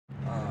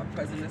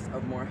president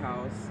of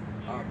Morehouse.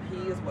 He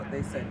is what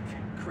they said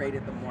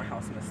created the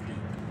Morehouse mystique.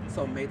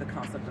 So made the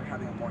concept of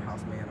having a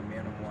Morehouse man, a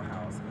man of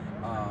Morehouse,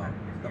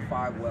 the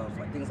 5 wells,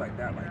 like things like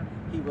that. Like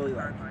he really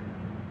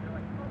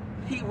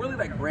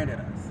like branded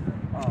us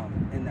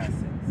in that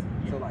sense.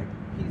 So like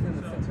he's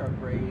in the center of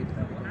graves and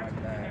everything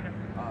like that.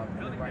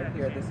 And then right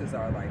here, this is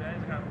our like,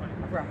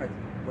 I forgot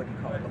what you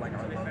call it, but like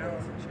our logo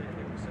essentially.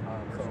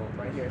 So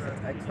right here it says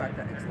X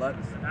Factor X Lux,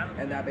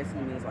 and that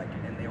basically means like,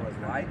 and there was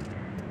light.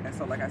 And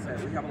so like I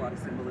said, we have a lot of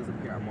symbolism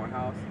here at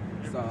Morehouse.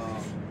 So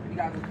you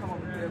guys will come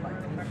over here, like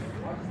I'll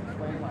just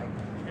explain like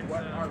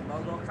what our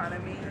logo kind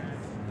of means.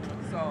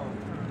 So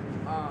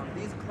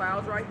these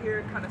clouds right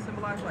here kind of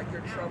symbolize like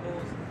your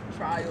troubles,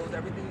 trials,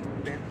 everything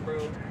you've been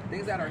through,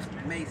 things that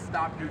may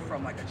stop you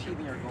from like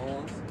achieving your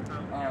goals.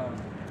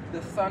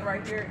 The sun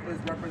right here is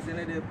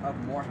representative of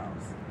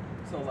Morehouse.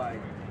 So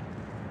like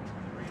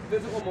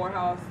physical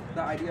Morehouse,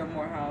 the idea of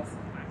Morehouse,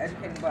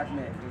 educating black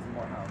men is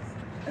Morehouse.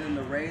 And then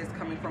the rays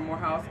coming from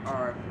Morehouse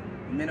are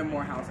men of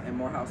Morehouse and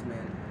Morehouse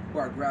men who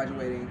are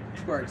graduating,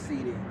 who are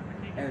exceeding.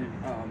 And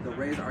the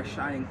rays are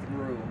shining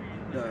through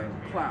the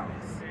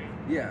clouds.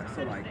 Yeah,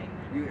 so like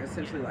you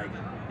essentially like,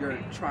 you're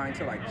trying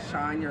to like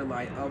shine your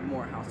light of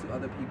Morehouse to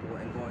other people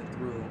and going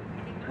through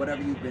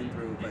whatever you've been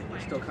through, but you're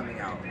still coming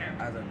out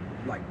as a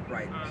like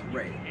bright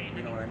ray,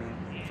 you know what I mean?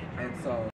 And so